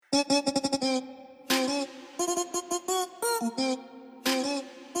Coming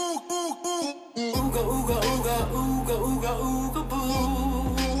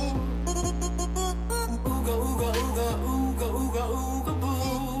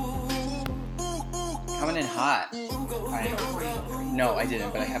in hot. No, I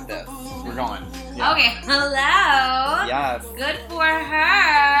didn't, but I have this. We're going. Yeah. Okay, hello. Yes. Good for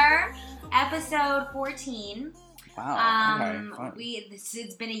her. Episode 14. Wow. Okay. Fun.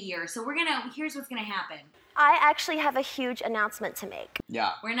 It's been a year, so here's what's gonna happen. I actually have a huge announcement to make.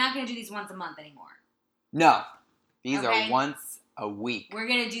 Yeah. We're not gonna do these once a month anymore. No. These Okay. are once a week. We're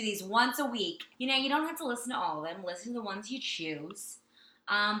gonna do these once a week. You know, you don't have to listen to all of them. Listen to the ones you choose.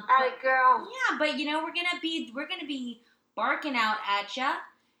 Girl. Yeah, but you know, we're gonna be barking out at ya,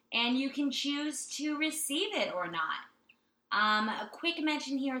 and you can choose to receive it or not. A quick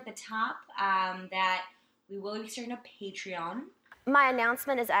mention here at the top that we will be starting a Patreon, My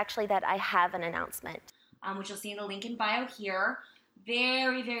announcement is actually that I have an announcement. which you'll see in the link in bio here.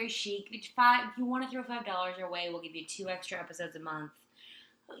 Very, very chic. If you want to throw $5 our way, we'll give you 2 extra episodes a month.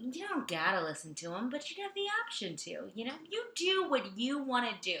 You don't gotta listen to them, but you have the option to. You know, you do what you want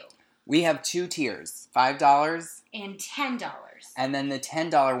to do. We have 2 tiers, $5 And $10. and then the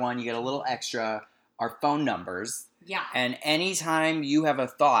 $10 one, you get a little extra, our phone numbers. Yeah. And anytime you have a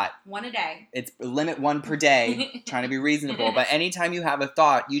thought, 1 a day. it's limit 1 per day, trying to be reasonable, but anytime you have a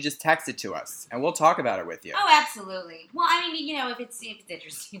thought, you just text it to us, and we'll talk about it with you. Oh, absolutely. Well, I mean, you know, if it's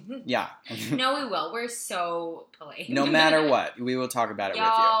interesting. Yeah. No, we will. We're so polite. No matter what, we will talk about it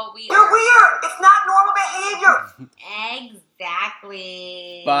Y'all, with we You're are. weird. It's not normal behavior.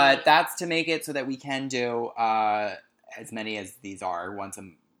 Exactly. you. But that's to make it so that we can do as many as these are once a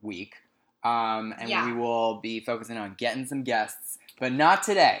week. And Yeah. we will be focusing on getting some guests, but not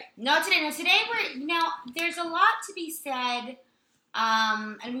today. No, today there's a lot to be said,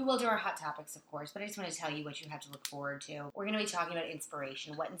 and we will do our hot topics, of course, but I just want to tell you what you have to look forward to. We're going to be talking about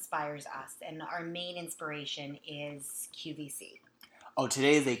inspiration, what inspires us, and our main inspiration is QVC. Oh,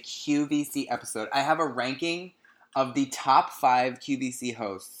 today is a QVC episode. I have a ranking of the top 5 QVC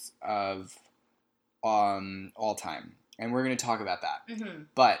hosts of all time. And we're going to talk about that. Mm-hmm.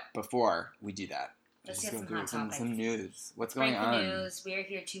 But before we do that, Let's just get go some through hot topics. some news. What's Break going the on? news. We're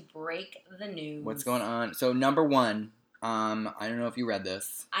here to break the news. What's going on? So number 1, I don't know if you read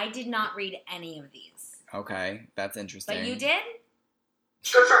this. I did not read any of these. Okay, that's interesting. But you did?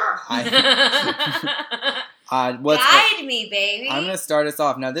 Guide me, baby. I'm going to start us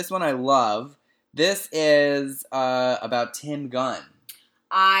off. Now, this one I love. This is about Tim Gunn.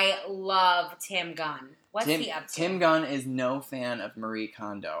 I love Tim Gunn. What's he up to? Tim Gunn is no fan of Marie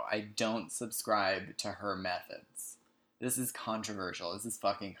Kondo. I don't subscribe to her methods. This is controversial. This is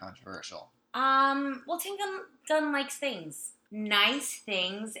fucking controversial. Well, Tim Gunn likes things. Nice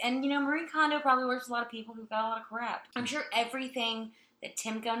things. And, you know, Marie Kondo probably works with a lot of people who've got a lot of crap. I'm sure everything that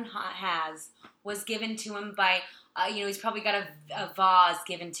Tim Gunn has was given to him by, he's probably got a vase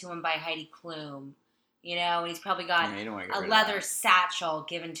given to him by Heidi Klum. You know, and he's probably got You don't wanna get a rid of leather that. satchel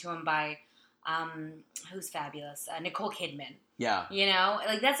given to him by, who's fabulous? Nicole Kidman. Yeah, You know,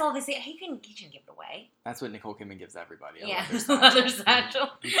 like that's all they say. He shouldn't give it away. that's what Nicole Kidman gives everybody. A Yeah, leather leather satchel.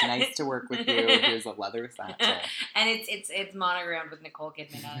 It's nice to work with you. Here's a leather satchel. And it's monogrammed with Nicole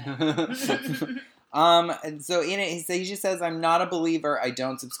Kidman on it. And so in it, he just says, "I'm not a believer. I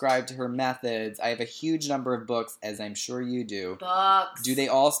don't subscribe to her methods. I have a huge number of books, as I'm sure you do. Books. Do they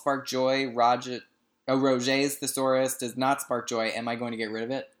all spark joy? Roget's Thesaurus does not spark joy. Am I going to get rid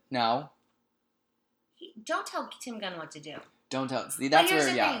of it? No. Don't tell Tim Gunn what to do. Don't tell. See, But that's here's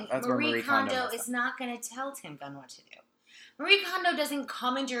where, the yeah, thing. that's where Marie Kondo Kondo is not going to tell Tim Gunn what to do. Marie Kondo doesn't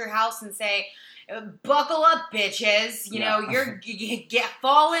come into your house and say, "Buckle up, bitches. You know,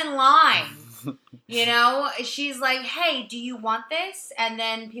 fall in line." You know, she's like, "Hey, do you want this?" And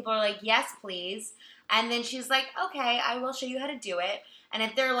then people are like, "Yes, please." And then she's like, "Okay, I will show you how to do it." And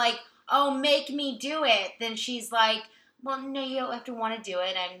if they're like, "Oh, make me do it," then she's like, "Well, no, you don't have to want to do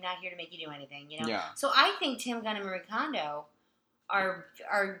it. I'm not here to make you do anything." You know. Yeah. So I think Tim Gunn and Marie Kondo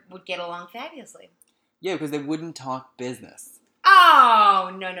would get along fabulously. Yeah, because they wouldn't talk business. Oh,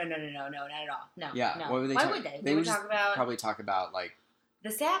 no, not at all. No, Yeah. no. What would they Why talk? would they? They would talk just about probably talk about like.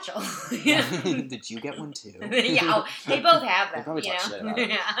 the satchel. Did you get one too? Yeah, they both have them. They probably you talk know? shit about it.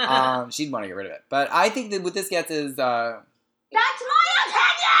 Yeah. She'd want to get rid of it, but I think that what this gets is That's my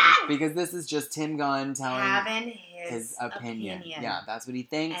opinion. because this is just Tim Gunn telling Having his opinion. Yeah, that's what he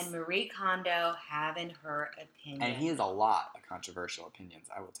thinks. And Marie Kondo having her opinion. And he has a lot of controversial opinions,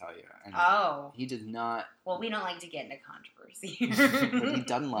 I will tell you. And Oh. he does not. Well, we don't like to get into controversy. But he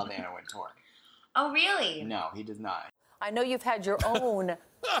doesn't love Anna Wintour. Oh, really? No, he does not. I know you've had your own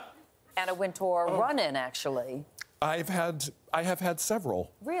Anna Wintour run-in, actually. I have had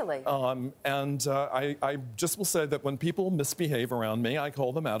several. Really? I just will say that when people misbehave around me, I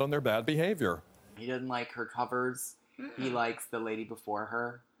call them out on their bad behavior. He doesn't like her covers. He likes the lady before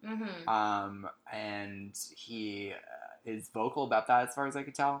her. And he is vocal about that as far as I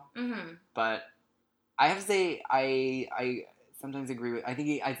could tell. But I have to say, I sometimes agree with. I think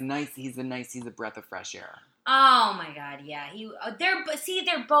he's a breath of fresh air. Oh my God, yeah. They're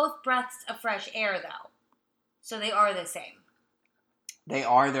both breaths of fresh air though, so they are the same. They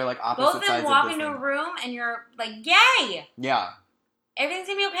are. They're like opposite Both of sides them of walk the into same. a room and you're like, yay! Yeah, Everything's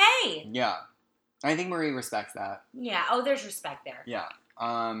gonna be okay. yeah. I think Marie respects that. Yeah. Oh, there's respect there. Yeah.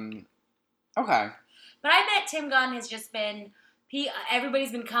 Okay. But I bet Tim Gunn has just been.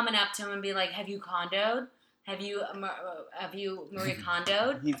 Everybody's been coming up to him and be like, "Have you condoed? Have you Marie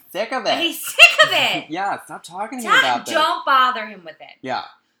condoed?" He's sick of it. He's sick of it. Yeah, stop talking to me about this. Don't bother him with it. Yeah.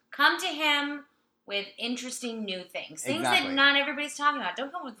 Come to him with interesting new things that Exactly. not everybody's talking about.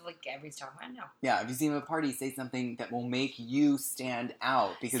 Don't come with like everybody's talking about. No. Yeah, if you see him at a party, say something that will make you stand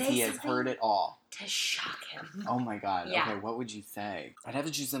out because Say he has something heard it all. To shock him. Oh my God. Yeah. Okay, what would you say? I'd have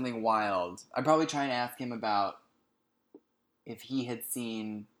to choose something wild. I'd probably try and ask him about if he had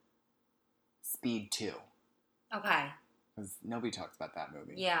seen Speed 2. Okay. Because nobody talks about that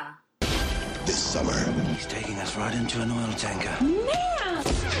movie. Yeah. This summer, he's taking us right into an oil tanker. Man!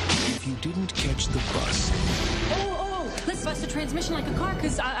 If you didn't catch the bus, Let's bust the transmission like a car,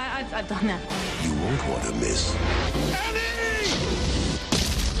 because I've done that. you won't want to miss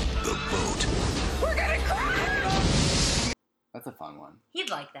the boat. We're gonna crash! That's a fun one. He'd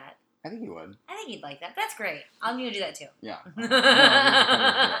like that. I think he would. I think he'd like that. That's great. I'm going to do that too. Yeah.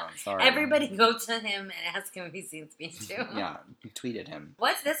 No, sorry. Everybody go to him and ask him if he's seen Speed 2. Yeah, you tweeted him.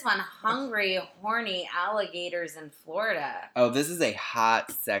 What's this one? Hungry, horny alligators in Florida. Oh, this is a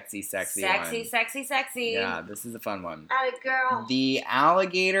hot, sexy one. Sexy. Yeah, this is a fun one. Atta girl. The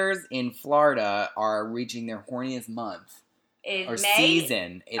alligators in Florida are reaching their horniest month. Or May?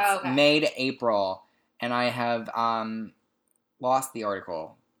 season. It's Okay. May to April. And I have lost the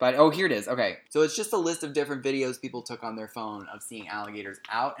article. But, here it is. Okay. So it's just a list of different videos people took on their phone of seeing alligators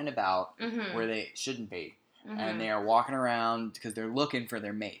out and about where they shouldn't be. And they are walking around because they're looking for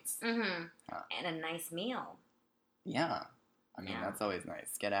their mates. And a nice meal. Yeah. I mean, Yeah. that's always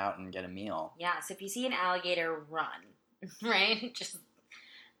nice. Get out and get a meal. Yeah, so if you see an alligator, run. Right? Just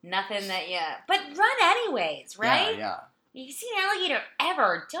nothing that you... But run anyways, right? Yeah. If you see an alligator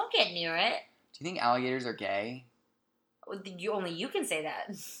ever, don't get near it. Do you think alligators are gay? Only you can say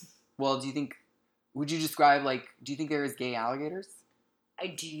that. Well, would you describe, do you think there is gay alligators?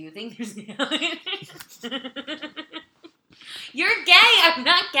 Do you think there's alligators? You're gay. I'm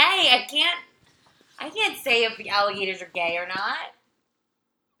not gay. I can't say if the alligators are gay or not.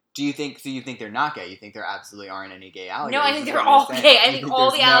 So you think they're not gay? You think there absolutely aren't any gay alligators? No, I think is they're what you're all saying? gay. I You think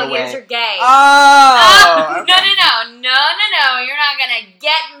all the there's no alligators way- are gay. Oh! Okay. No. You're not gonna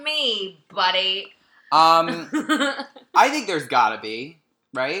get me, buddy. I think there's gotta be,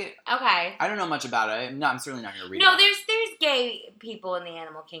 right? Okay. I don't know much about it. I'm certainly not gonna read No, about it. there's gay people in the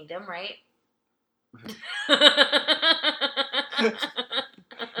animal kingdom, right?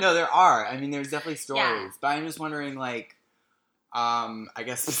 No, there are. I mean, there's definitely stories. Yeah. But I'm just wondering, I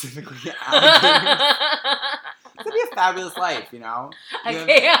guess specifically alligators. It's gonna be a fabulous life, you know? A You have-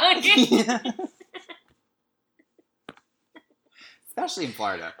 gay alligator. Especially in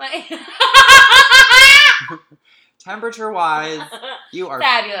Florida. Like- Temperature-wise, you are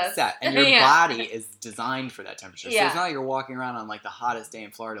Fabulous. set. And your Yeah. body is designed for that temperature. So Yeah. it's not like you're walking around on, the hottest day in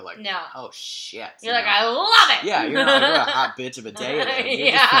Florida No. oh, shit. You're you like, know? I love it. Yeah, you're not like, what a hot bitch of a day it is. You're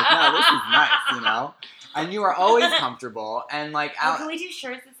Yeah. just like, no, this is nice, you know? And you are always comfortable, and Oh, can we do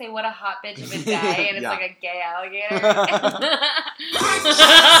shirts that say "What a hot bitch of a day" and it's Yeah. like a gay alligator?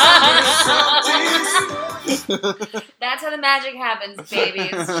 That's how the magic happens, babies.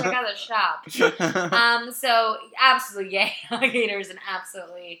 Check out the shop. So absolutely gay alligators and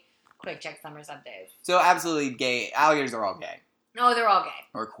absolutely quick check summer sub days. So absolutely gay. Alligators are all gay. No, they're all gay.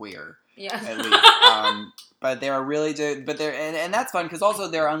 Or queer, Yeah. at least. But they are really, and that's fun, because also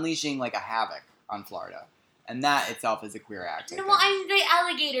they're unleashing, a havoc on Florida. And that itself is a queer act. No, well, I mean, the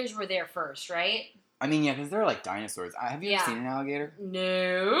alligators were there first, right? I mean, yeah, because they're like dinosaurs. Have you ever Yeah. seen an alligator?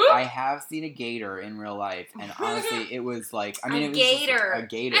 No. I have seen a gator in real life, and honestly, it was like, I mean, A it was just gator. a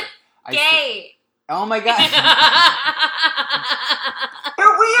gator. Gay. Oh my god!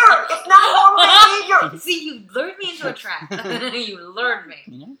 You're weird. It's not normal behavior. See, you lured me into a trap. You lured me.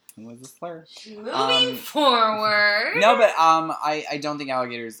 You know, it was a slur. Moving forward. No, but I don't think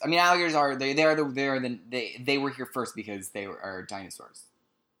alligators. I mean, alligators are they were here first because they are dinosaurs.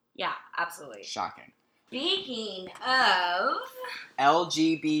 Yeah, absolutely. Shocking. Speaking of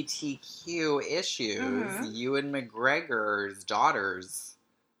LGBTQ issues, Ewan McGregor's daughters,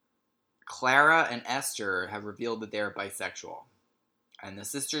 Clara and Esther, have revealed that they are bisexual. And the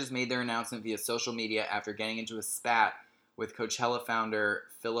sisters made their announcement via social media after getting into a spat with Coachella founder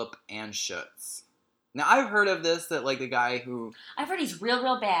Philip Anschutz. Now, I've heard of this, that, like, the guy who... I've heard he's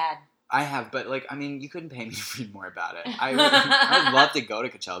real bad. I have, but, like, I mean, you couldn't pay me to read more about it. I would love to go to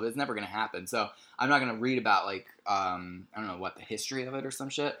Coachella, but it's never going to happen. So I'm not going to read about, like, I don't know, what, the history of it or some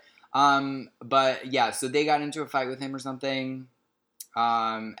shit. But, yeah, so they got into a fight with him or something.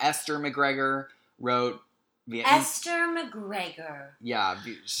 Esther McGregor wrote... Esther McGregor. Yeah.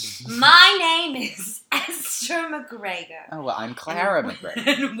 My name is Esther McGregor. Oh, well, I'm Clara McGregor.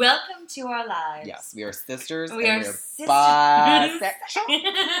 And welcome to our lives. Yes, we are sisters. We are sisters. Bisexual.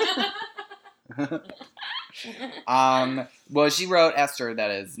 Well, she wrote, Esther,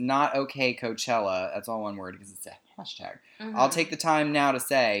 that is not okay Coachella. That's all one word because it's a hashtag. I'll take the time now to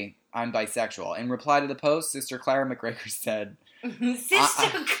say I'm bisexual. In reply to the post, Sister Clara McGregor said...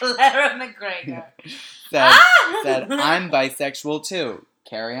 Sister Clara McGregor. said, I'm bisexual too.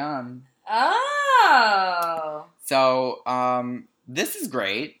 Carry on. Oh. So, this is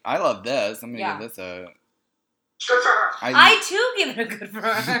great. I love this. I'm going to give this a... I too give it a good for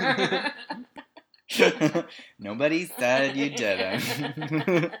her. Nobody said you didn't.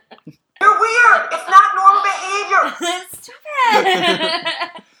 You're weird. It's not normal behavior. Stupid.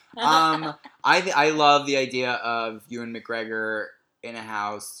 I love the idea of Ewan McGregor in a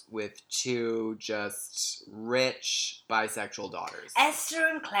house with two just rich bisexual daughters. Esther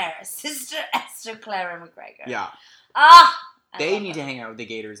and Clara. Sister Esther Clara McGregor. Yeah. They need to hang out with the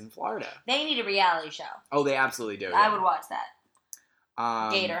Gators in Florida. They need a reality show. Oh, they absolutely do. I would watch that.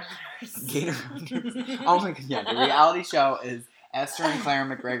 Gator Hunters. Oh my god, yeah. The reality show is Esther and Clara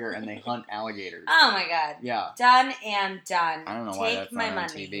McGregor, and they hunt alligators. Oh my god. Yeah. Done and done. I don't know Take why that's my not on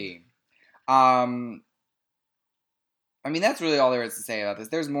money. TV. I mean, that's really all there is to say about this.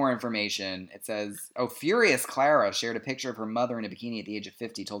 There's more information. It says, furious Clara shared a picture of her mother in a bikini at the age of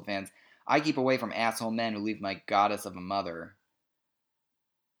 50, told fans, I keep away from asshole men who leave my goddess of a mother.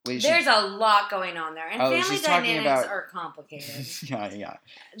 Wait, There's a lot going on there. And family she's talking dynamics about- are complicated. Yeah.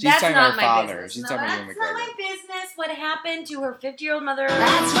 She's That's talking not about her my father. business. She's No, talking about that's Ewan not McGregor. my business. What happened to her 50-year-old mother?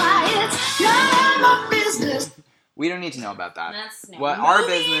 That's why it's none of my business. We don't need to know about that. That's What our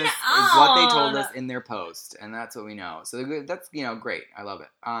moving business is what they told on. us in their post, and that's what we know. So that's great. I love it.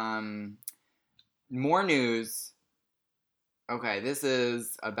 More news. Okay, this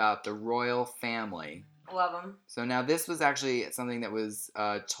is about the royal family. Love them. So now this was actually something that was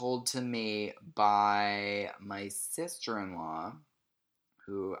told to me by my sister-in-law,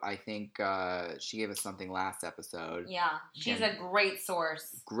 who I think she gave us something last episode. Yeah, she's a great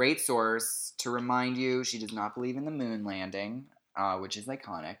source. Great source. To remind you, she does not believe in the moon landing, which is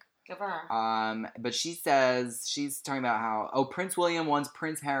iconic. Good for her. But she says, she's talking about how, Prince William wants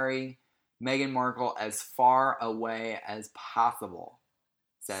Prince Harry, Meghan Markle as far away as possible,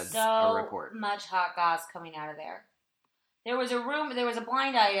 says a report. So much hot goss coming out of there. There was a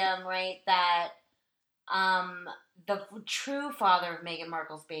blind item, right, that the true father of Meghan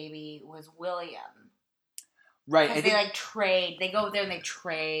Markle's baby was William. Right. Because they trade. They go there and they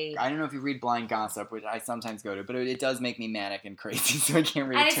trade. I don't know if you read Blind Gossip, which I sometimes go to, but it does make me manic and crazy, so I can't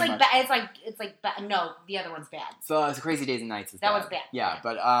read And it it's too like much. it's like no, the other one's bad. So it's Crazy Days and Nights is That bad. one's bad. Yeah,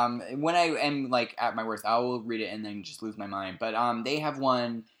 but when I am like at my worst, I will read it and then just lose my mind. But they have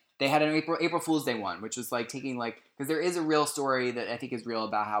one. They had an April Fool's Day one, which was like taking because there is a real story that I think is real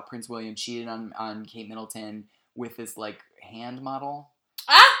about how Prince William cheated on Kate Middleton with this like hand model.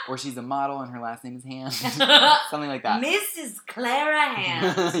 Or she's a model and her last name is Hand. Something like that. Mrs. Clara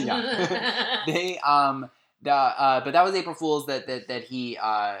Hand. Yeah. They but that was April Fool's that he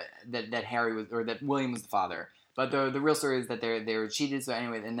that Harry was, or that William was the father. But the real story is that they were cheated. So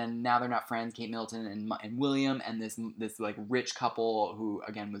anyway, and then now they're not friends. Kate Middleton and William and this like rich couple who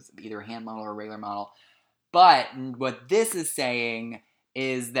again was either a hand model or a regular model. But what this is saying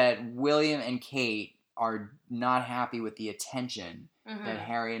is that William and Kate are not happy with the attention that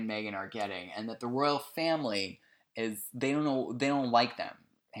Harry and Meghan are getting, and that the royal family they don't like them,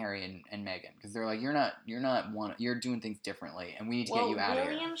 Harry and Meghan, because they're like, you're doing things differently, and we need to get you out of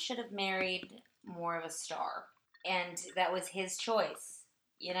here. William should have married more of a star, and that was his choice.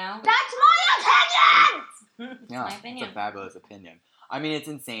 You know, That's my opinion! It's Yeah, my opinion. it's a fabulous opinion. I mean, it's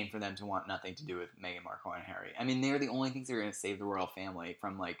insane for them to want nothing to do with Meghan Markle and Harry. I mean, they're the only things that are going to save the royal family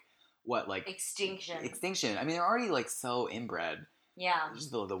from Extinction. I mean, they're already like so inbred. Yeah.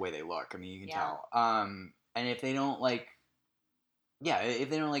 Just the way they look. I mean, you can tell. And if they don't Yeah, if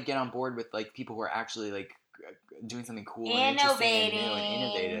they don't like get on board with like people who are actually like doing something cool and Innovating. interesting and new and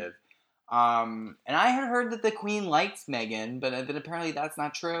innovative. And I had heard that the Queen likes Meghan, but apparently that's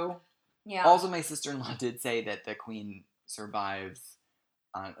not true. Yeah. Also, my sister-in-law did say that the Queen survives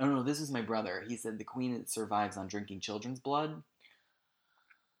on... Oh, no, this is my brother. He said the Queen survives on drinking children's blood.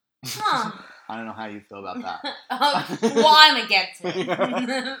 Huh. I don't know how you feel about that. Well, I'm against it.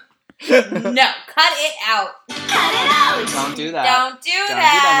 No, cut it out. Cut it out. Don't do that. Don't do Don't do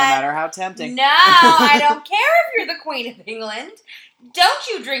that. that, no matter how tempting. No, I don't care if you're the Queen of England. Don't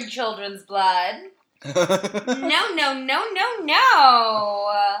you drink children's blood. No.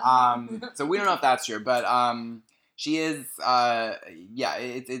 So we don't know if that's true, but she is,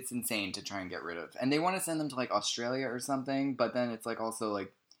 it's insane to try and get rid of. And they want to send them to like Australia or something, but then it's like also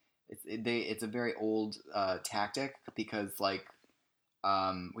like, it's a very old tactic because like, what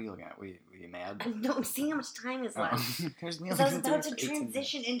are you looking at? Were you mad? No, see how much time is left. Because I was about to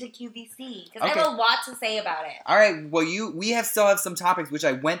transition into QVC because Okay. I have a lot to say about it. All right, well, we still have some topics which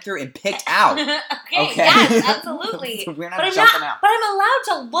I went through and picked out. Okay, yes, absolutely. So we're not but jumping out. But I'm allowed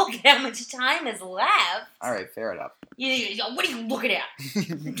to look at how much time is left. All right, fair enough. What are you looking at?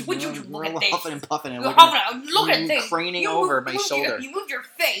 Would you look at this? Huffing and puffing and You're looking look at things. craning You over moved my shoulder. You moved your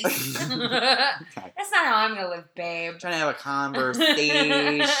face. That's not how I'm gonna live, babe. Trying to have a conversation.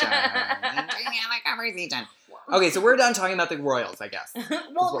 Okay, so we're done talking about the royals, I guess.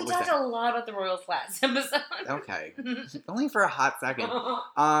 Well, we talked a lot about the royals last episode. Okay. Only for a hot second.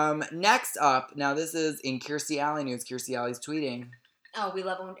 Next up, now this is in Kirstie Alley news. Kirstie Alley's tweeting. Oh, we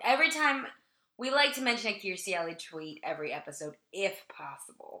love when every time we like to mention a Kirstie Alley tweet every episode, if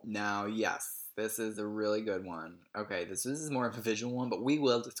possible. Now, yes, this is a really good one. Okay, this is more of a visual one, but we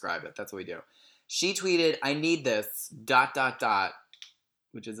will describe it. That's what we do. She tweeted, "I need this, ...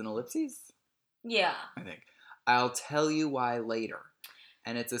 which is an ellipses? Yeah. I think. I'll tell you why later.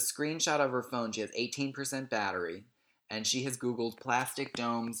 And it's a screenshot of her phone. She has 18% battery, and she has Googled plastic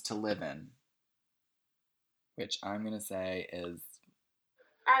domes to live in, which I'm going to say is...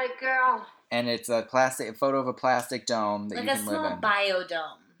 Atta girl. And it's a photo of a plastic dome that like you can live in. Like a small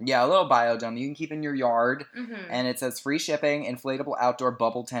biodome. Yeah, a little biodome you can keep in your yard. Mm-hmm. And it says free shipping, inflatable outdoor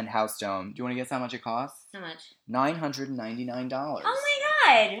bubble tent house dome. Do you want to guess how much it costs? How much? $999. Oh my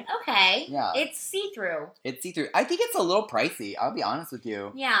god. Okay. Yeah. It's see-through. It's see-through. I think it's a little pricey. I'll be honest with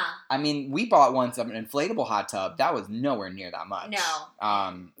you. Yeah. I mean, we bought once an inflatable hot tub. That was nowhere near that much.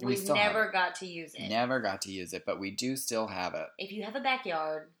 No. We still never got to use it. Never got to use it, but we do still have it. If you have a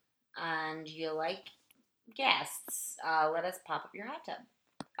backyard and you like guests, let us pop up your hot tub.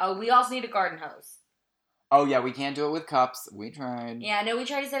 Oh, we also need a garden hose. Oh, yeah, we can't do it with cups. We tried. Yeah, no, we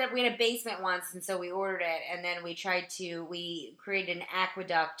tried to set up, we had a basement once, and so we ordered it, and then we created an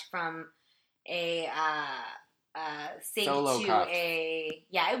aqueduct from a sink Solo to cups.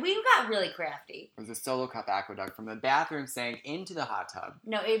 we got really crafty. It was a solo cup aqueduct from the bathroom sink into the hot tub.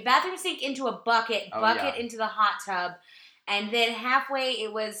 No, a bathroom sink into a bucket into the hot tub, and then halfway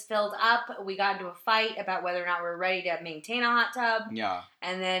it was filled up. We got into a fight about whether or not we were ready to maintain a hot tub. Yeah.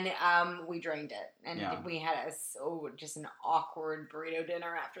 And then we drained it, and we had just an awkward burrito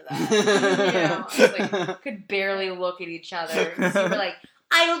dinner after that. It was like, could barely look at each other. So we were like,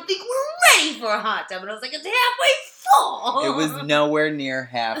 I don't think we're ready for a hot tub. And I was like, it's halfway full. It was nowhere near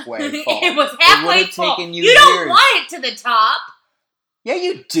halfway full. It was halfway full. Taken you don't years. want it to the top. Yeah,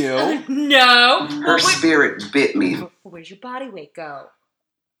 you do. No. Her spirit bit me. Where's your body weight go?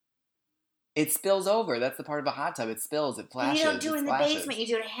 It spills over. That's the part of a hot tub. It spills. It flashes. You don't do it in the basement. You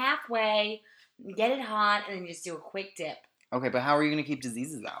do it halfway, get it hot, and then you just do a quick dip. Okay, but how are you going to keep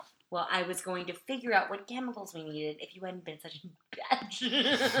diseases out? Well, I was going to figure out what chemicals we needed if you hadn't been such a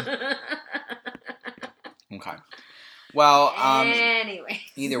bitch. Okay. Well, anyway.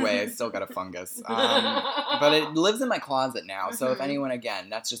 Either way, I still got a fungus. But it lives in my closet now. So if anyone, again,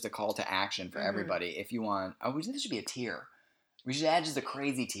 that's just a call to action for everybody. If you want, this should be a tier. We should add just a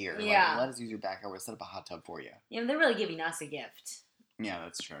crazy tier. Yeah. Like, let us use your backyard. We'll set up a hot tub for you. Yeah, they're really giving us a gift. Yeah,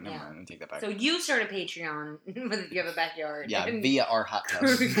 that's true. Never mind. I'll take that back. So you start a Patreon if you have a backyard. Yeah, via our hot tub.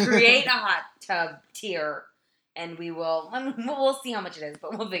 Create a hot tub tier, and we'll see how much it is,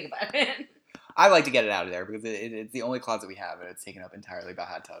 but we'll think about it. I like to get it out of there because it's the only closet we have, and it's taken up entirely by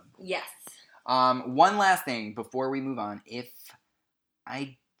hot tub. Yes. One last thing before we move on, if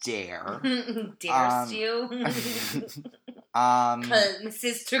I dare. Dares you?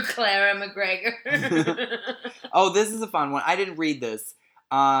 Sister Clara McGregor. Oh, this is a fun one. I didn't read this,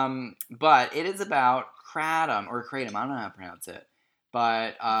 but it is about kratom or kratom. I don't know how to pronounce it.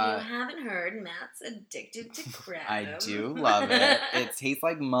 But if you haven't heard, Matt's addicted to kratom. I do love it. It tastes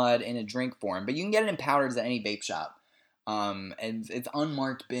like mud in a drink form, but you can get it in powders at any vape shop. And it's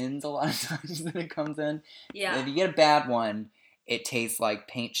unmarked bins a lot of times that it comes in. Yeah. If you get a bad one, it tastes like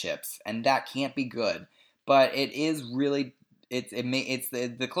paint chips, and that can't be good. But it is really, it's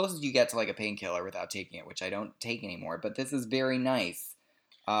the closest you get to like a painkiller without taking it, which I don't take anymore. But this is very nice.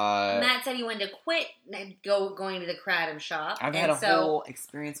 Matt said he wanted to quit going to the Kratom shop. I've had a whole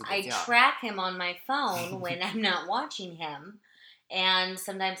experience with this. I track him on my phone when I'm not watching him, and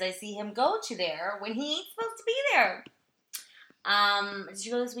sometimes I see him go to there when he ain't supposed to be there. Did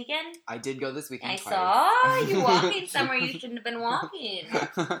you go this weekend? I did go this weekend. I twice. saw you walking somewhere you shouldn't have been walking.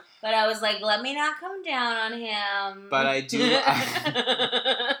 But I was like, let me not come down on him. But I do.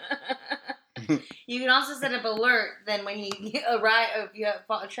 You can also set up alert. Then when he arrive, if you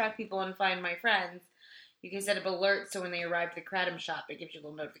track people and find my friends, you can set up alert so when they arrive at the Kratom shop, it gives you a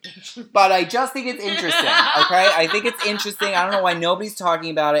little notification. But I just think it's interesting. Okay, I think it's interesting. I don't know why nobody's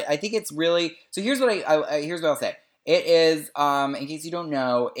talking about it. I think it's really. So here's what here's what I'll say. It is, in case you don't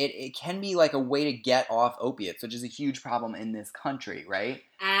know, it can be like a way to get off opiates, which is a huge problem in this country, right?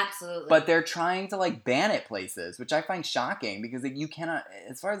 Absolutely. But they're trying to like ban it places, which I find shocking because you cannot,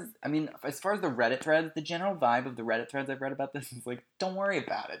 as far as the Reddit threads, the general vibe of the Reddit threads I've read about this is like, don't worry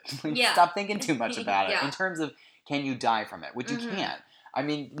about it. Like, stop thinking too much about it in terms of can you die from it, which you can't. I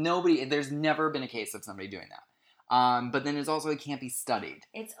mean, there's never been a case of somebody doing that. But then it's also, it can't be studied.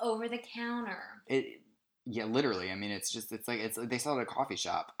 It's over the counter. Yeah, literally. I mean, it's like they sell it at a coffee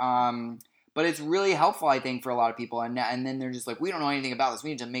shop. But it's really helpful, I think, for a lot of people. And then they're just like, we don't know anything about this. We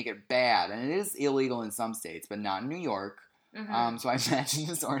need to make it bad. And it is illegal in some states, but not in New York. Mm-hmm. So I imagine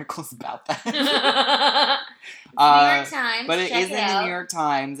this article's about that. New York Times. But it is in the New York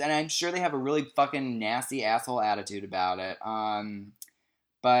Times, and I'm sure they have a really fucking nasty asshole attitude about it.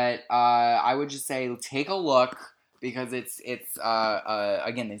 But I would just say take a look. Because it's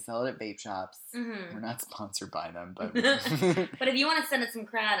again, they sell it at vape shops. Mm-hmm. We're not sponsored by them, but but if you want to send us some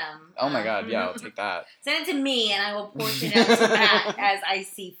Kratom, oh my god, yeah, I'll take that. Send it to me, and I will portion it out to Matt as I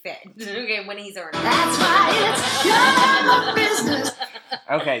see fit. Okay, when he's ordering. That's why it's your business.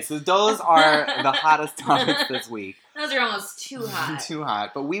 Okay, so those are the hottest topics this week. Those are almost too hot. Too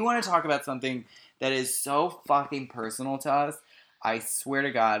hot, but we want to talk about something that is so fucking personal to us. I swear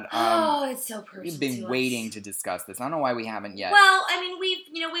to God. It's so personal. We've been waiting to discuss this. I don't know why we haven't yet. Well, I mean,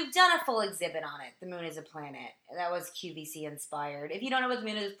 we've done a full exhibit on it. The Moon is a Planet. That was QVC inspired. If you don't know what the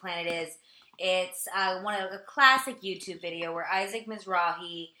Moon is a Planet is, it's a classic YouTube video where Isaac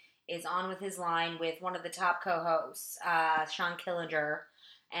Mizrahi is on with his line with one of the top co-hosts, Sean Killinger,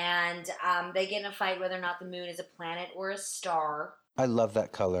 and they get in a fight whether or not the moon is a planet or a star. I love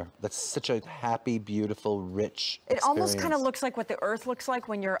that color. That's such a happy, beautiful, rich It experience. almost kind of looks like what the Earth looks like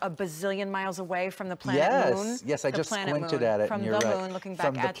when you're a bazillion miles away from the planet Moon. Yes, I just squinted at it, from and you're the right. Moon, looking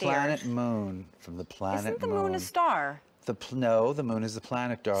back at the Earth. From the planet Isn't the Moon. Moon a star? No, the Moon is a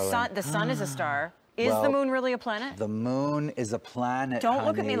planet, darling. The sun is a star. Is the Moon really a planet? The Moon is a planet, Don't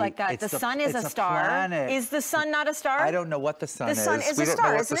look at me like that. The sun is a star. Planet. Is the sun not a star? I don't know what the sun is. The sun is we a don't star,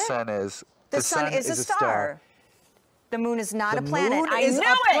 know what isn't the it? sun is. The sun is a star. The moon is not a planet. Moon I is knew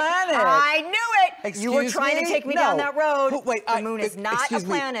a it. planet. I knew it. Excuse you were trying to take me down that road. Wait, the moon is not excuse a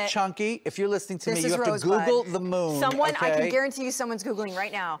planet. Me, Chunky, if you're listening to this me, you have Rosebud. to Google the moon. Someone, okay? I can guarantee you someone's Googling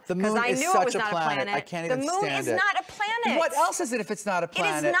right now. The moon I is knew such it was a not planet. a planet. I can't even stand it. The moon is not a planet. What else is it if it's not a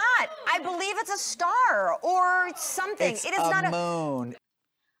planet? It is not. I believe it's a star or something. It's it is not a moon.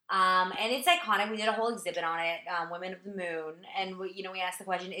 And it's iconic. We did a whole exhibit on it, Women of the Moon, and we asked the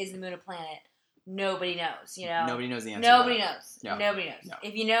question: is the moon a planet? Nobody knows, Nobody knows the answer. Nobody knows. No. Nobody knows. No.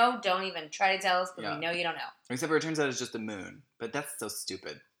 If you know, don't even try to tell us, because we know you don't know. Except for it turns out it's just a moon. But that's so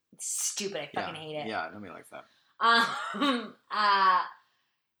stupid. It's stupid. I fucking hate it. Yeah, nobody likes that.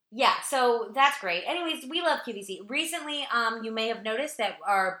 Yeah, so that's great. Anyways, we love QVC. Recently, you may have noticed that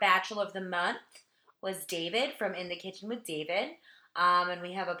our Bachelor of the Month was David from In the Kitchen with David. And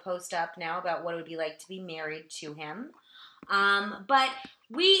we have a post up now about what it would be like to be married to him. But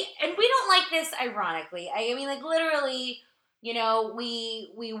we don't like this ironically. I mean, like, literally,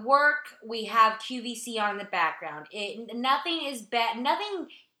 we work, we have QVC on in the background. Nothing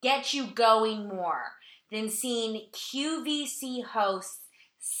gets you going more than seeing QVC hosts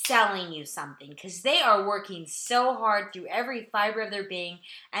selling you something, because they are working so hard through every fiber of their being,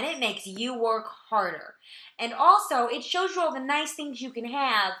 and it makes you work harder. And also, it shows you all the nice things you can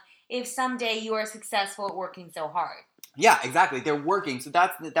have if someday you are successful at working so hard. Yeah, exactly. They're working, so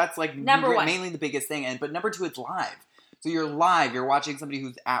that's like number one. Mainly the biggest thing. But number two, it's live. So you're live. You're watching somebody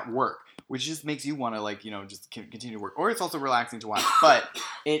who's at work, which just makes you want to just continue to work. Or it's also relaxing to watch. But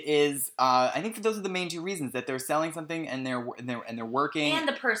it is. I think that those are the main two reasons, that they're selling something and they're working, and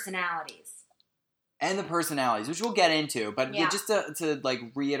the personalities. And the personalities, which we'll get into, but just to like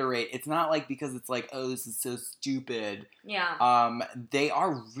reiterate, it's not like because it's like, oh, this is so stupid. Yeah. They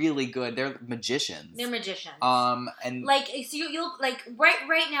are really good. They're magicians. And like so you'll like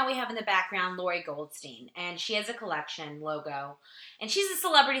right now we have in the background Lori Goldstein, and she has a collection logo, and she's a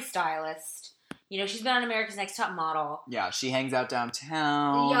celebrity stylist. You know, she's been on America's Next Top Model. Yeah, she hangs out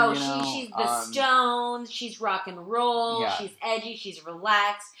downtown. She's the Stones. She's rock and roll. Yeah. She's edgy. She's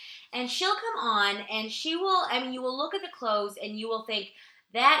relaxed. And she'll come on, and she will, I mean, you will look at the clothes, and you will think,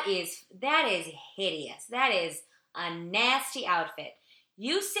 that is hideous. That is a nasty outfit.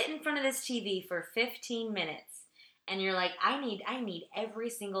 You sit in front of this TV for 15 minutes, and you're like, I need every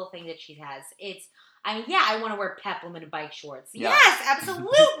single thing that she has. I want to wear peplum and bike shorts. Yeah. Yes,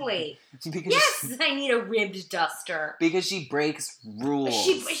 absolutely. Yes, I need a ribbed duster. Because she breaks rules.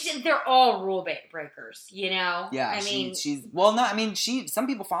 They're all rule breakers, you know? Yeah, some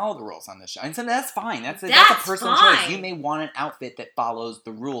people follow the rules on this show. And so that's fine. That's a personal choice. You may want an outfit that follows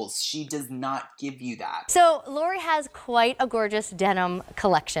the rules. She does not give you that. So Lori has quite a gorgeous denim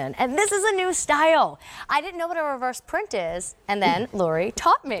collection. And this is a new style. I didn't know what a reverse print is. And then Lori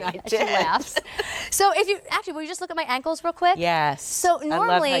taught me. She laughs. So will you just look at my ankles real quick? Yes. So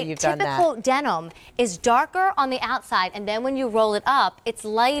normally, typical denim is darker on the outside, and then when you roll it up, it's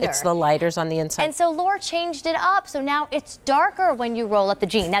lighter. It's the lighters on the inside. And so Laura changed it up, so now it's darker when you roll up the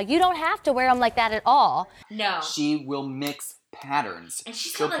jean. Now, you don't have to wear them like that at all. No. She will mix patterns. And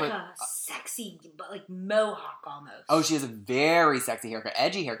she's got like a sexy, like mohawk almost. Oh, she has a very sexy haircut,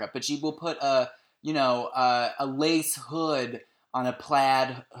 edgy haircut, but she will put a lace hood on a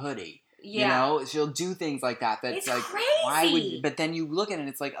plaid hoodie. Yeah. You know, she'll do things like that. That's like, crazy. But then you look at it and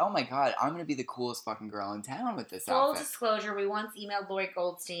it's like, oh my God, I'm going to be the coolest fucking girl in town with this outfit. Full disclosure, we once emailed Lori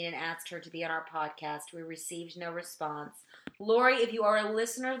Goldstein and asked her to be on our podcast. We received no response. Lori, if you are a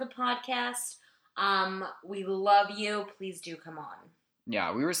listener of the podcast, we love you. Please do come on.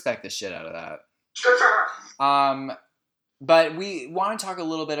 Yeah, we respect the shit out of that. Sure. But we want to talk a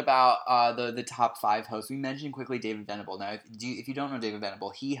little bit about the top 5 hosts. We mentioned quickly David Venable. Now, if you don't know David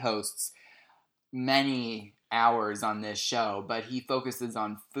Venable, he hosts many hours on this show, but he focuses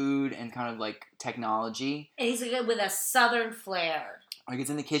on food and kind of like technology. And he's like with a southern flair. Like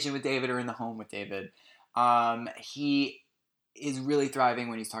it's in the kitchen with David or in the home with David. He is really thriving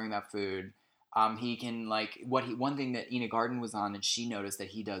when he's talking about food. He can one thing that Ina Garten was on and she noticed that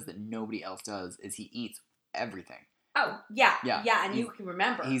he does that nobody else does is he eats everything. Oh, yeah, and you can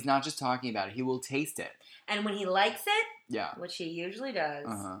remember. He's not just talking about it. He will taste it. And when he likes it, which he usually does,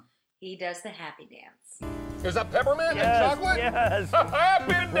 he does the happy dance. Is that peppermint and chocolate? Yes.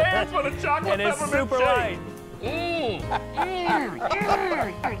 Happy dance with a chocolate and it's peppermint super light. Now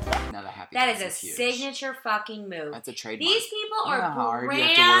the happy that dance is a signature fucking move. That's a trademark. These people are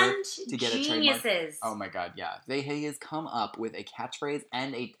brand to get geniuses. A oh my God, yeah. He has come up with a catchphrase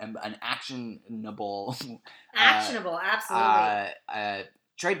and an actionable absolutely.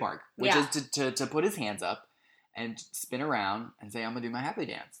 Trademark, which is to put his hands up and spin around and say, I'm gonna do my happy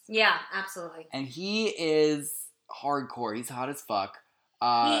dance. Yeah, absolutely. And he is hardcore. He's hot as fuck.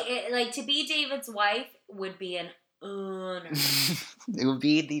 To be David's wife would be an honor. It would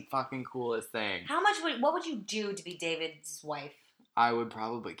be the fucking coolest thing. What would you do to be David's wife? I would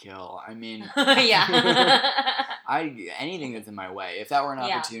probably kill. I mean, yeah. Anything that's in my way. If that were an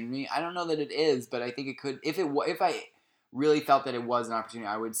opportunity, I don't know that it is, but I think it could. If I really felt that it was an opportunity,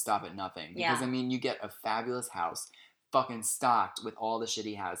 I would stop at nothing. Because I mean, you get a fabulous house, fucking stocked with all the shit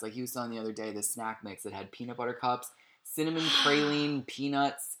he has. Like he was selling the other day, this snack mix that had peanut butter cups, cinnamon praline,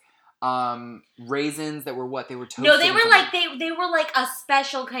 peanuts, raisins that were they were toasted. No, they were like a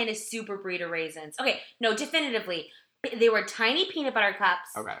special kind of super breed of raisins. Okay, no, definitively. They were tiny peanut butter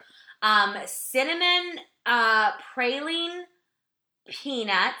cups. Okay. Cinnamon praline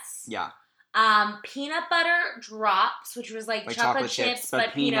peanuts. Yeah. Peanut butter drops, which was like chocolate chips,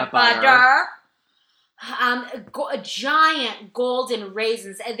 but peanut butter. Giant golden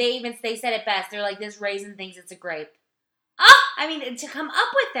raisins. And they said it best. They're like, this raisin thinks it's a grape. I mean, to come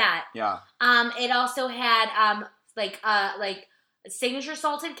up with that. Yeah. It also had like signature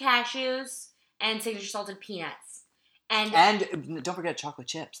salted cashews and signature salted peanuts. And don't forget chocolate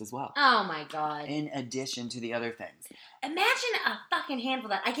chips as well. Oh my God. In addition to the other things. Imagine a fucking handful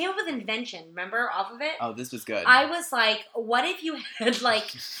of that. I came up with an invention, remember, off of it? Oh, this was good. I was like, what if you had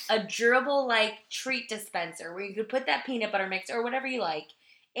like a durable like treat dispenser where you could put that peanut butter mix or whatever you like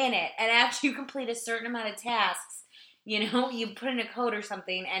in it, and after you complete a certain amount of tasks, you put in a code or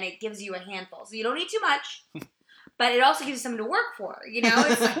something and it gives you a handful. So you don't need too much, but it also gives you something to work for. You know,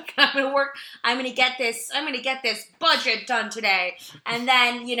 it's like I'm going to get this budget done today, and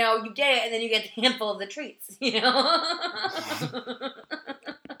then you get it, and then you get the handful of the treats. You know,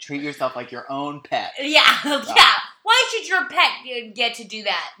 treat yourself like your own pet. Yeah, yeah. Why should your pet get to do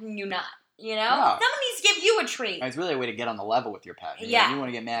that and you not? You know, someone needs to give you a treat. It's really a way to get on the level with your pet. Yeah, you want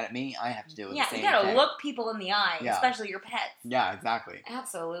to get mad at me, I have to do it. Yeah, the same you gotta thing. look people in the eye, especially your pets. Yeah, exactly.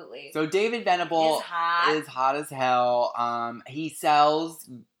 Absolutely. So David Venable is hot as hell. He sells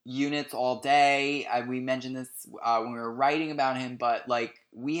units all day. We mentioned this when we were writing about him, but like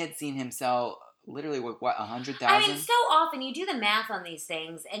we had seen him sell literally what 100,000. I mean, so often you do the math on these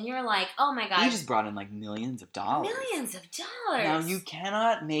things, and you're like, oh my god, he just brought in like millions of dollars. Millions of dollars. Now you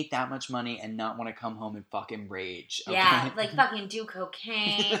cannot make that much money and not want to come home and fucking rage. Okay? Yeah, like fucking do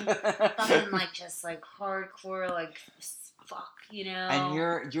cocaine, fucking like just like hardcore like fuck, you know. And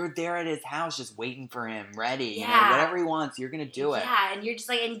you're there at his house just waiting for him, ready. Yeah. You know, whatever he wants, you're gonna do it. Yeah, and you're just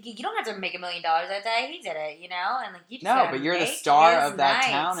like, and you don't have to make $1 million that day. He did it, you know, and like you just no, but you're the star of that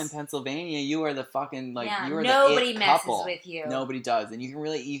town in Pennsylvania. You are the fucking you are nobody the it messes couple. With you. Nobody does, and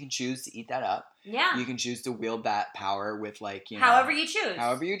you can choose to eat that up. Yeah, you can choose to wield that power with like however you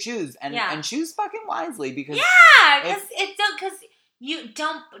choose, and choose fucking wisely because because you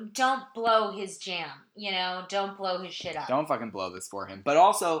don't blow his jam, you know, don't blow his shit up. Don't fucking blow this for him. But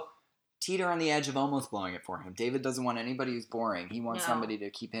also teeter on the edge of almost blowing it for him. David doesn't want anybody who's boring. He wants somebody to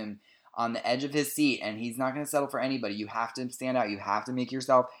keep him on the edge of his seat, and he's not going to settle for anybody. You have to stand out. You have to make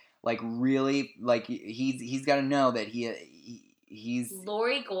yourself like really like he's got to know that he's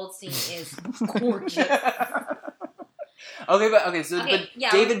Lori Goldstein is gorgeous. But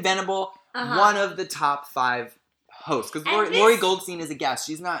David Venable, one of the top 5 host because Lori Goldstein is a guest.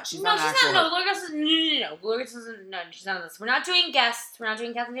 She's not. Lori Goldstein. No. Lori Goldstein. No, she's not on this. We're not doing guests. We're not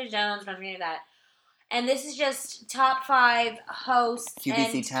doing Catherine Jones. We're not doing any of that. And this is just top 5 hosts.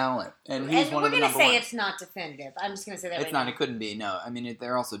 QVC talent, and we're going to say it's not definitive. I'm just going to say that. It's not. Now. It couldn't be. No, I mean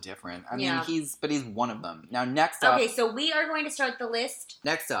they're also different. I mean he's one of them. Now next up. Okay, so we are going to start the list.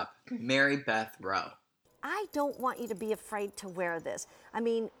 Next up, Mary Beth Rowe. I don't want you to be afraid to wear this. I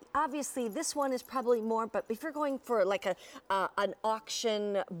mean, obviously this one is probably more, but if you're going for like an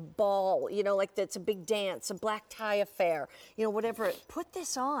auction ball, you know, like that's a big dance, a black tie affair, you know, whatever, put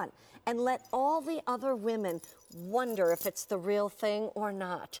this on and let all the other women wonder if it's the real thing or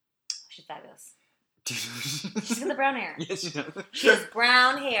not. She's fabulous. She's got the brown hair. Yes, she does. She has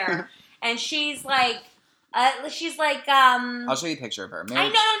brown hair, and she's like, I'll show you a picture of her.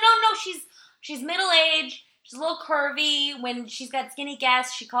 No. She's middle-aged. She's a little curvy. When she's got skinny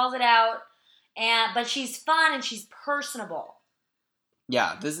guests, she calls it out. But she's fun and she's personable.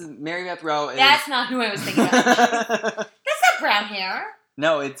 Yeah, this is Mary Beth Rowe. That's not who I was thinking of. That's not brown hair.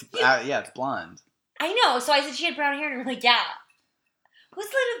 No, it's it's blonde. I know. So I said she had brown hair, and we're like, yeah. Who's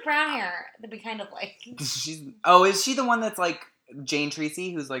the lady with brown hair that we kind of like? Is she the one that's like Jane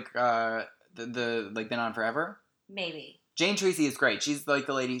Tracy, who's like the like been on forever? Maybe. Jane Tracy is great. She's like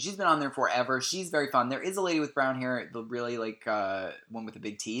the lady. She's been on there forever. She's very fun. There is a lady with brown hair, the really like one with the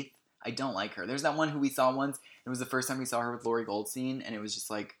big teeth. I don't like her. There's that one who we saw once. It was the first time we saw her with Lori Goldstein, and it was just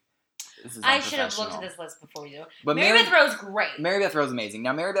like, this is I should have looked at this list before we do. But Mary Beth Rowe's great. Mary Beth Rowe's amazing.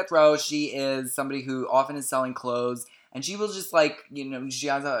 Now, Mary Beth Rowe, she is somebody who often is selling clothes, and she will just like, you know, she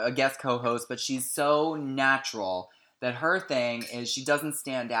has a guest co-host, but she's so natural that her thing is she doesn't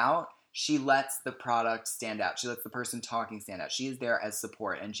stand out. She lets the product stand out. She lets the person talking stand out. She is there as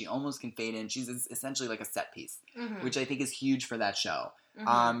support, and she almost can fade in. She's essentially like a set piece, which I think is huge for that show.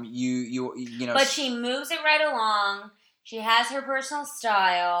 You know, but she moves it right along. She has her personal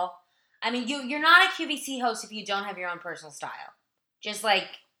style. I mean, you're not a QVC host if you don't have your own personal style. Just like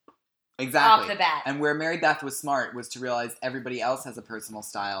exactly off the bat. And where Mary Beth was smart was to realize everybody else has a personal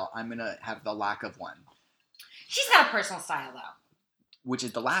style. I'm gonna have the lack of one. She's got a personal style though. Which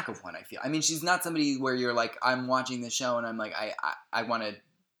is the lack of one, I feel. I mean, she's not somebody where you're like, I'm watching the show and I'm like, I want to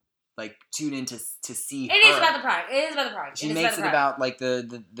like tune in to see her. It is about the product. It is about the product. She makes it about like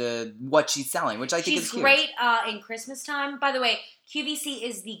the what she's selling, which I think is huge. She's great in Christmas time. By the way, QVC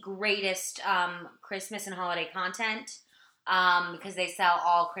is the greatest Christmas and holiday content because they sell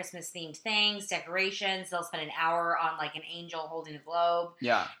all Christmas themed things, decorations. They'll spend an hour on like an angel holding a globe.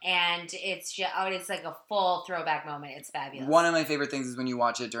 Yeah. And it's just it's like a full throwback moment. It's fabulous. One of my favorite things is when you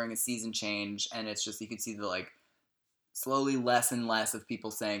watch it during a season change and it's just, you can see the like slowly less and less of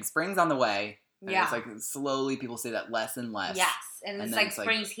people saying spring's on the way. And it's like slowly people say that less and less. Yes. And it's like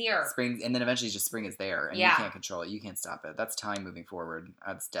spring's here. Spring, and then eventually just spring is there and you can't control it. You can't stop it. That's time moving forward.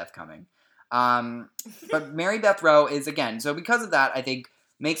 That's death coming. But Mary Beth Rowe is, again, so because of that, I think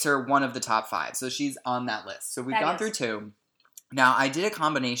makes her one of the top 5. So she's on that list. So we've gone through 2. Now, I did a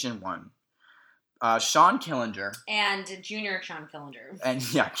combination one. Sean Killinger. And Junior Sean Killinger. And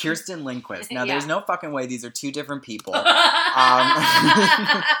Kirsten Lindquist. Now, Yeah. there's no fucking way these are 2 different people.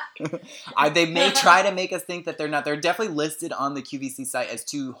 They may try to make us think that they're not. They're definitely listed on the QVC site as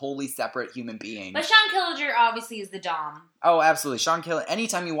 2 wholly separate human beings. But Sean Killinger obviously is the Dom. Oh, absolutely. Sean Killinger.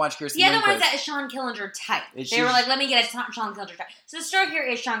 Anytime you watch Kirsten The other Lindquist. one is that Sean Killinger type. Is They she- were like, let me get a Sean Killinger type. So the story here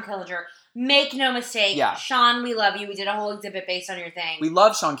is Sean Killinger. Make no mistake. Yeah. Sean, we love you. We did a whole exhibit based on your thing. We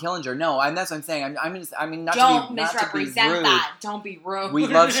love Sean Killinger. No, and that's what I'm saying. Not Don't to be misrepresent rude. that. Don't be rude. We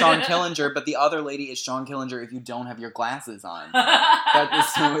love Sean Killinger, but the other lady is Sean Killinger if you don't have your glasses on.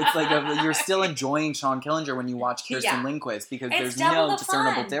 So it's like you're still enjoying Sean Killinger when you watch Kirsten Lindquist because It's there's double no the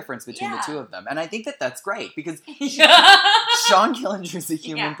discernible fun. difference between the Yeah. 2 of them. And I think that that's great because Sean Killinger is a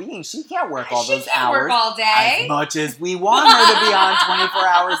human being. She can't work all She those can't hours work all day. as much as we want her to be on 24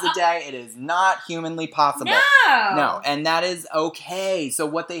 hours a day. It is not humanly possible. No, and that is okay. So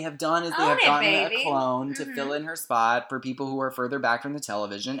what they have done is they have gotten a clone to fill in her spot for people who are further back from the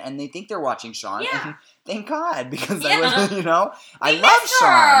television, and they think they're watching Sean. Yeah. And thank God, because I We love miss Sean.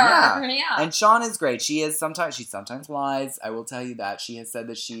 her. Yeah. Yeah. And Sean is great. She sometimes lies. I will tell you that. She has said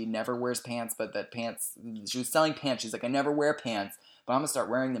that she never wears pants, but that she was selling pants. She's like, I never wear pants, but I'm gonna start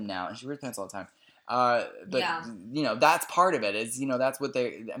wearing them now. And she wears pants all the time. But that's part of it. Is that's what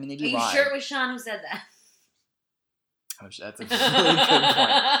they do. Are you lie. sure it was Sean who said that? Oh, that's a really good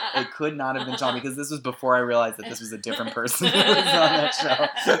point. It could not have been Sean because this was before I realized that this was a different person who was on that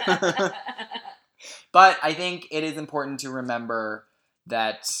show. But I think it is important to remember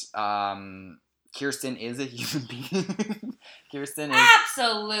that Kirsten is a human being. Kirsten is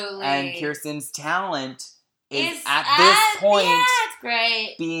Absolutely. and Kirsten's talent is at this point it's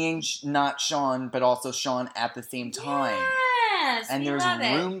great. being not Sean, but also Sean at the same time. Yes, And we there's love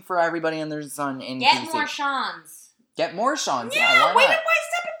it. room for everybody under the sun in Get QVC. more Seans. Get more Seans. Yeah, Yeah, why wait, not? why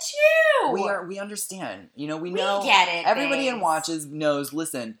step in 2? We understand. We know. get it, Everybody in babes. watches knows.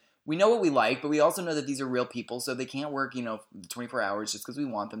 Listen, we know what we like, but we also know that these are real people, so they can't work 24 hours just because we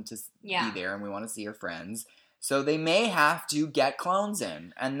want them to be there and we want to see our friends. So they may have to get clones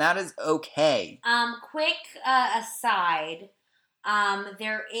in, and that is okay. Quick aside.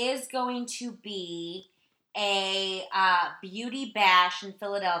 There is going to be a beauty bash in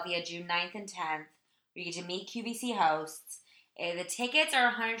Philadelphia, June 9th and 10th. Where you get to meet QVC hosts. The tickets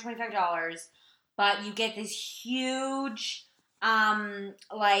are $125, but you get this huge,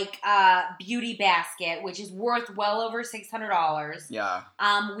 beauty basket, which is worth well over $600. Yeah.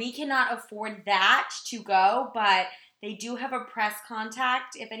 We cannot afford that to go, but they do have a press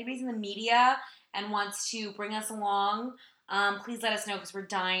contact. If anybody's in the media and wants to bring us along, please let us know because we're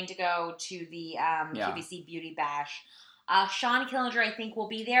dying to go to the QVC Beauty Bash. Sean Killinger, I think, will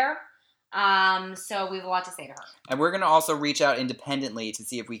be there. So we have a lot to say to her. And we're going to also reach out independently to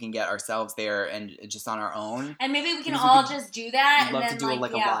see if we can get ourselves there and just on our own. And maybe we can all just do that. We'd love and to then, do a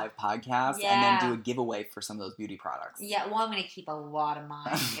live podcast and then do a giveaway for some of those beauty products. Yeah, well, I'm going to keep a lot of mine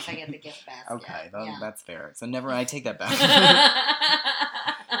if I get the gift basket. Okay, that's fair. So I take that back.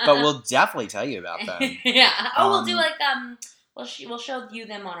 But we'll definitely tell you about them. Yeah. Oh, we'll do we'll show you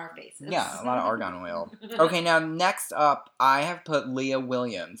them on our faces. Yeah, a lot of argan oil. Okay, now next up, I have put Leah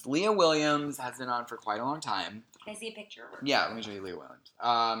Williams. Leah Williams has been on for quite a long time. Can I see a picture of her? Yeah, let me show you Leah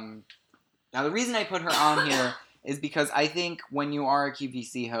Williams. Now the reason I put her on here is because I think when you are a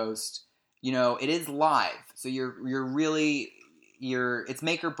QVC host, it is live. So you're really it's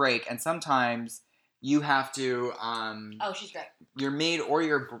make or break, and sometimes you have to oh, she's great. You're made or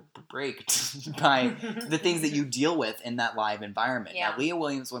you're braked by the things that you deal with in that live environment. Yeah. Now, Leah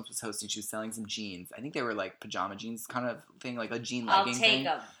Williams once was hosting. She was selling some jeans. I think they were like pajama jeans kind of thing, like a jean legging thing.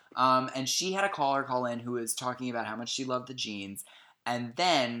 I'll take them. And she had a caller call in who was talking about how much she loved the jeans. And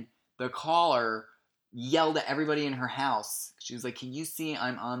then the caller yelled at everybody in her house. She was like, "Can you see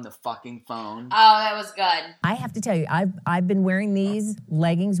I'm on the fucking phone?" Oh, that was good. I have to tell you, I've been wearing these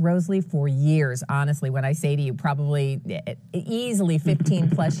leggings, Rosalie, for years, honestly, when I say to you, probably easily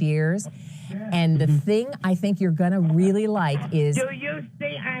 15 plus years. And the thing I think you're going to really like is... Do you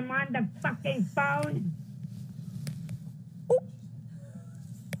see I'm on the fucking phone?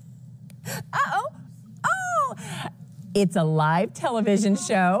 Uh-oh. Oh! It's a live television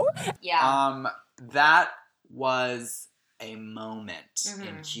show. Yeah. That was a moment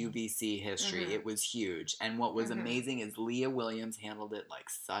in QVC history. It was huge. And what was amazing is Leah Williams handled it like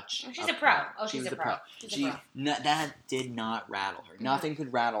such She's a pro. Oh, she she's was a pro. She's a pro. That did not rattle her. Nothing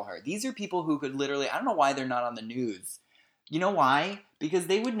could rattle her. These are people who could literally, I don't know why they're not on the news. You know why? Because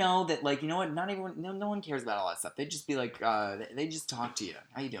they would know that, like, you know what? Not everyone, no one cares about all that stuff. They'd just be like, they just talk to you.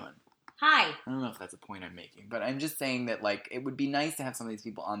 How you doing? Hi. I don't know if that's a point I'm making, but I'm just saying that, like, it would be nice to have some of these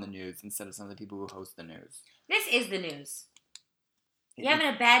people on the news instead of some of the people who host the news. This is the news. You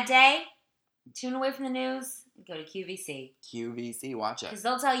having a bad day? Tune away from the news and go to QVC. QVC, watch it. Because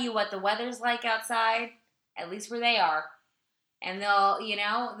they'll tell you what the weather's like outside, at least where they are. And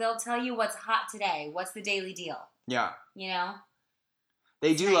they'll tell you what's hot today. What's the daily deal? Yeah. You know?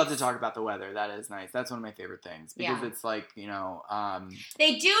 They do love to talk about the weather. That is nice. That's one of my favorite things. Because Yeah. it's like, you know...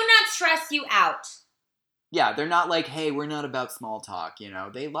 They do not stress you out. Yeah, they're not like, hey, we're not about small talk, you know?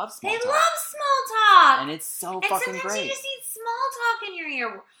 They love small talk. They love small talk. And it's so and fucking sometimes great. you just need small talk in your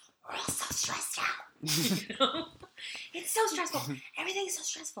ear. We're all so stressed out. You know? It's so stressful. Everything's so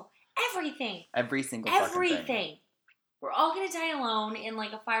stressful. Everything. Every single fucking thing. Everything. We're all going to die alone in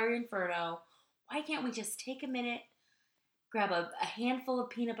like a fiery inferno. Why can't we just take a minute, grab a handful of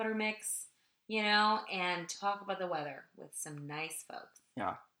peanut butter mix, you know, and talk about the weather with some nice folks.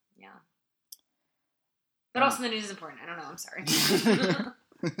 Yeah. Yeah. But also the news is important. I don't know. I'm sorry.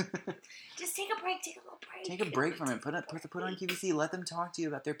 Just take a break. Take a little break. Take a break from it. Put on QVC. Let them talk to you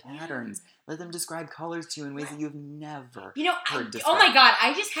about their patterns. Let them describe colors to you in ways that you've never heard described. Oh my God.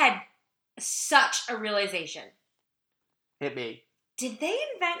 I just had such a realization. Hit me. Did they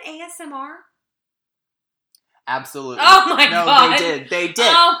invent ASMR? Absolutely. Oh my God. No, they did. They did.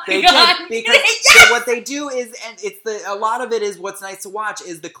 Oh my they God. did. Because Yes! so what they do is, and it's a lot of it is what's nice to watch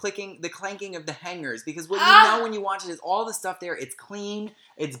is the clanking of the hangers. Because what you know when you watch it is all the stuff there. It's clean.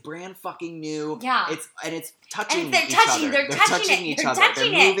 It's brand fucking new. Yeah. It's touching and they're each touching, other. They're touching each they're other.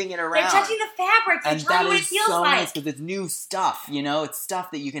 touching They're moving it around. They're touching the fabrics. They And tell that you what it is feels so like. nice because it's new stuff, you know? It's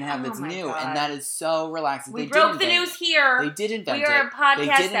stuff that you can have that's my new. God. And that is so relaxing. We They broke did the invent news it. here. They did invent it. We are a podcast They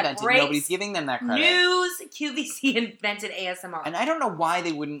did that invent it. breaks Nobody's giving them that credit. News. QVC invented ASMR. And I don't know why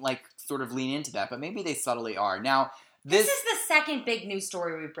they wouldn't, like, sort of lean into that, but maybe they subtly are. Now, this is the second big news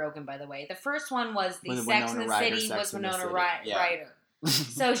story we've broken, by the way. The first one was the Sex and the City was Winona Ryder.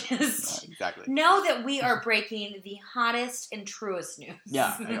 So just exactly. know that we are breaking the hottest and truest news.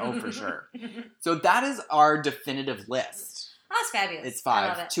 Yeah, for sure. So that is our definitive list. Oh, it's fabulous. It's I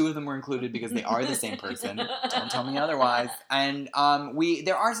 5. love it. 2 of them were included because they are the same person. Don't tell me otherwise. And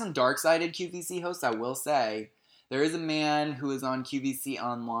there are some dark-sided QVC hosts, I will say. There is a man who is on QVC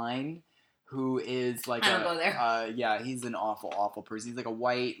Online who is like I don't go there. Yeah, he's an awful, awful person. He's like a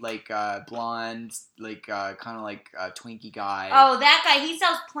white, like blonde, like kind of like twinkie guy. Oh, that guy. He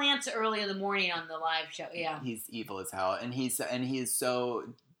sells plants early in the morning on the live show. Yeah. He's evil as hell, and he is so.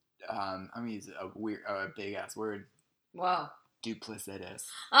 I mean, he's a weird, big ass word. Whoa. Duplicitous.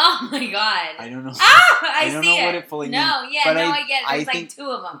 Oh my God. I don't know. I don't see know it. what it fully means. No, yeah, but I get it. There's like think, 2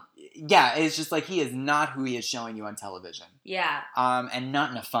 of them. Yeah, it's just like he is not who he is showing you on television. Yeah. And not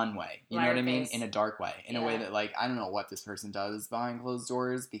in a fun way. You know what I mean? Face. In a dark way. In a way that, like, I don't know what this person does behind closed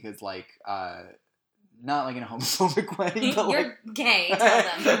doors because, like, not like in a homophobic way. But You're gay. Tell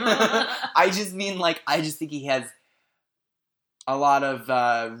them. I just mean, like, I just think he has a lot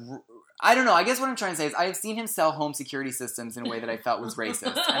of. I don't know. I guess what I'm trying to say is I have seen him sell home security systems in a way that I felt was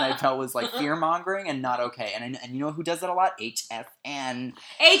racist. And I felt was like fear-mongering and not okay. And you know who does that a lot? HSN.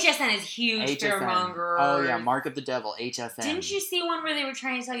 HSN is huge fear-monger. Oh, yeah. Mark of the devil. HSN. Didn't you see one where they were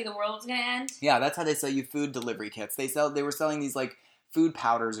trying to tell you the world was going to end? Yeah, that's how they sell you food delivery kits. They were selling these, like, food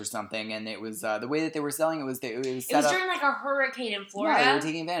powders or something, and it was the way that they were selling it was set up during like a hurricane in Florida. Yeah, they were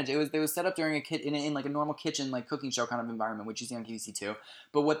taking advantage. They was set up during in like a normal kitchen, like cooking show kind of environment, which you see on QVC too.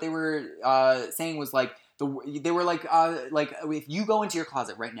 But what they were saying was like they were like if you go into your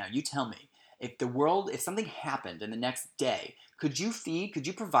closet right now, you tell me if something happened in the next day, could you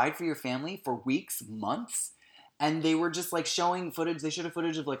provide for your family for weeks, months? And they were just, like, showing footage. They showed a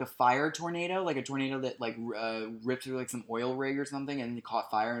footage of, like, a fire tornado. Like, a tornado that, like, ripped through, like, some oil rig or something. And it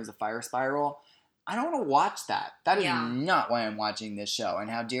caught fire and it was a fire spiral. I don't want to watch that. That is not why I'm watching this show. And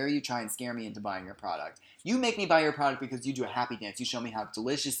how dare you try and scare me into buying your product. You make me buy your product because you do a happy dance. You show me how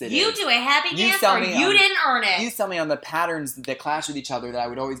delicious it is. You do a happy dance or you didn't earn it. You sell me on the patterns that clash with each other that I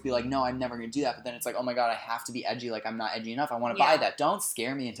would always be like, no, I'm never going to do that. But then it's like, oh, my God, I have to be edgy. Like, I'm not edgy enough. I want to buy that. Don't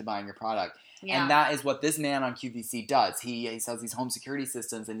scare me into buying your product. Yeah. And that is what this man on QVC does. He sells these home security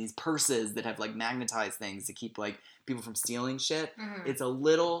systems and these purses that have, like, magnetized things to keep, like, people from stealing shit. Mm-hmm. It's a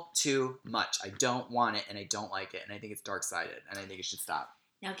little too much. I don't want it, and I don't like it, and I think it's dark-sided, and I think it should stop.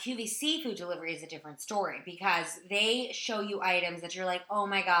 Now, QVC food delivery is a different story because they show you items that you're like, oh,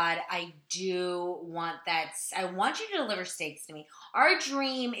 my God, I do want that. I want you to deliver steaks to me. Our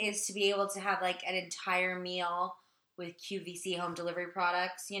dream is to be able to have, like, an entire meal with QVC home delivery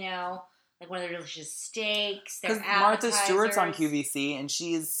products, you know? like one of their delicious steaks. Because Martha Stewart's on QVC, and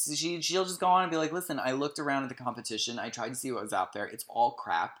she'll just go on and be like, listen, I looked around at the competition. I tried to see what was out there. It's all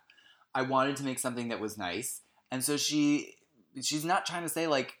crap. I wanted to make something that was nice. And so she's not trying to say,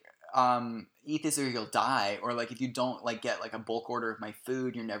 like, eat this or you'll die, or like if you don't like get like a bulk order of my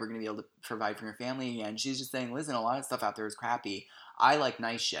food, you're never going to be able to provide for your family again. She's just saying, listen, a lot of stuff out there is crappy. I like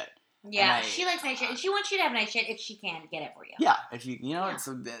nice shit. Yeah, she likes nice shit, and she wants you to have nice shit if she can get it for you. Yeah, if you know,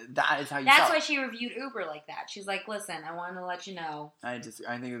 so that is how you. That's why she reviewed Uber like that. She's like, listen, I wanted to let you know. I think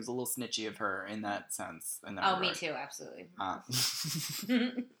it was a little snitchy of her in that sense. Me too, absolutely.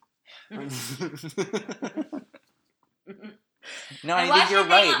 No, I think you're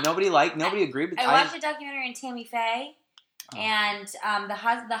right. Nobody agreed with. I watched a documentary on Tammy Faye, and the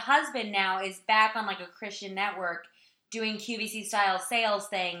husband now is back on like a Christian network doing QVC style sales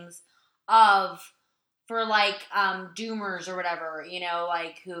things for like doomers or whatever, you know,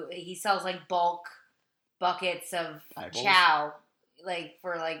 like who he sells like bulk buckets of chow, like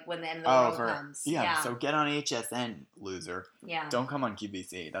for like when the end of the world comes. Yeah, so get on HSN, loser. Yeah, don't come on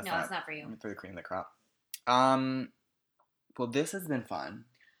QVC. It's not for you. For the cream of the crop. Well, this has been fun.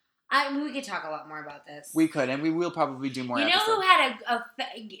 We could talk a lot more about this. We could, and we will probably do more. You know episodes. who had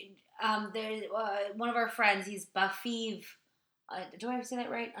there's one of our friends. He's Bafiv. Do I say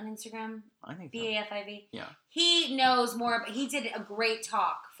that right on Instagram? I think BAFIV. Yeah. He knows more. He did a great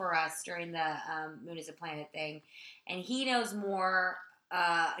talk for us during the Moon is a Planet thing, and he knows more.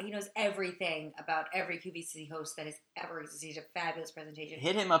 He knows everything about every QVC host that has ever existed. He's a fabulous presentation.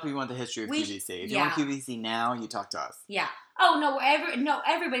 Hit him up if you want the history of QVC. If you want QVC now, you talk to us. Yeah. Oh no,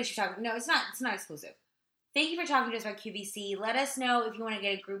 everybody should talk. No, it's not exclusive. Thank you for talking to us about QVC. Let us know if you want to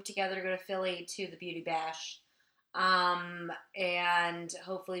get a group together to go to Philly to the Beauty Bash. And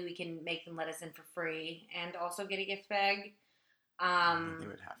hopefully we can make them let us in for free and also get a gift bag. I think they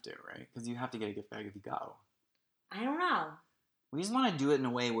would have to, right? Because you have to get a gift bag if you go. I don't know. We just want to do it in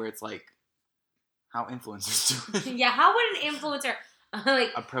a way where it's like how influencers do it. Yeah, how would an influencer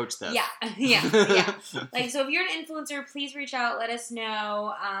like approach this? Yeah. Like, so if you're an influencer, please reach out, let us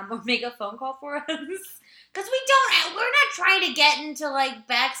know, or make a phone call for us. Because we're not trying to get into like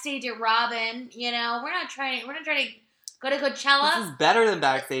backstage at Robin, you know. We're not trying to go to Coachella. This is better than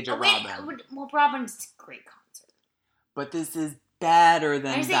backstage at Robin. Well, Robin's a great concert. But this is better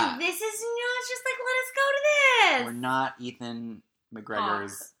than I'm saying this is, it's just like, let us go to this. We're not Ewan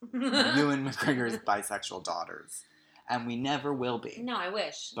McGregor's bisexual daughters. And we never will be. No, I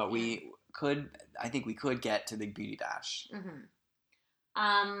wish. But I think we could get to the Beauty Bash.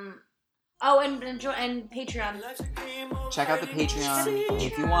 Mm-hmm. Oh, and Patreon. Check out the Patreon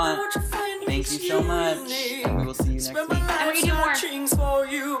if you want. Thank you so much. And we will see you next week. And we're going to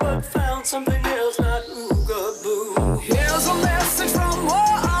do more.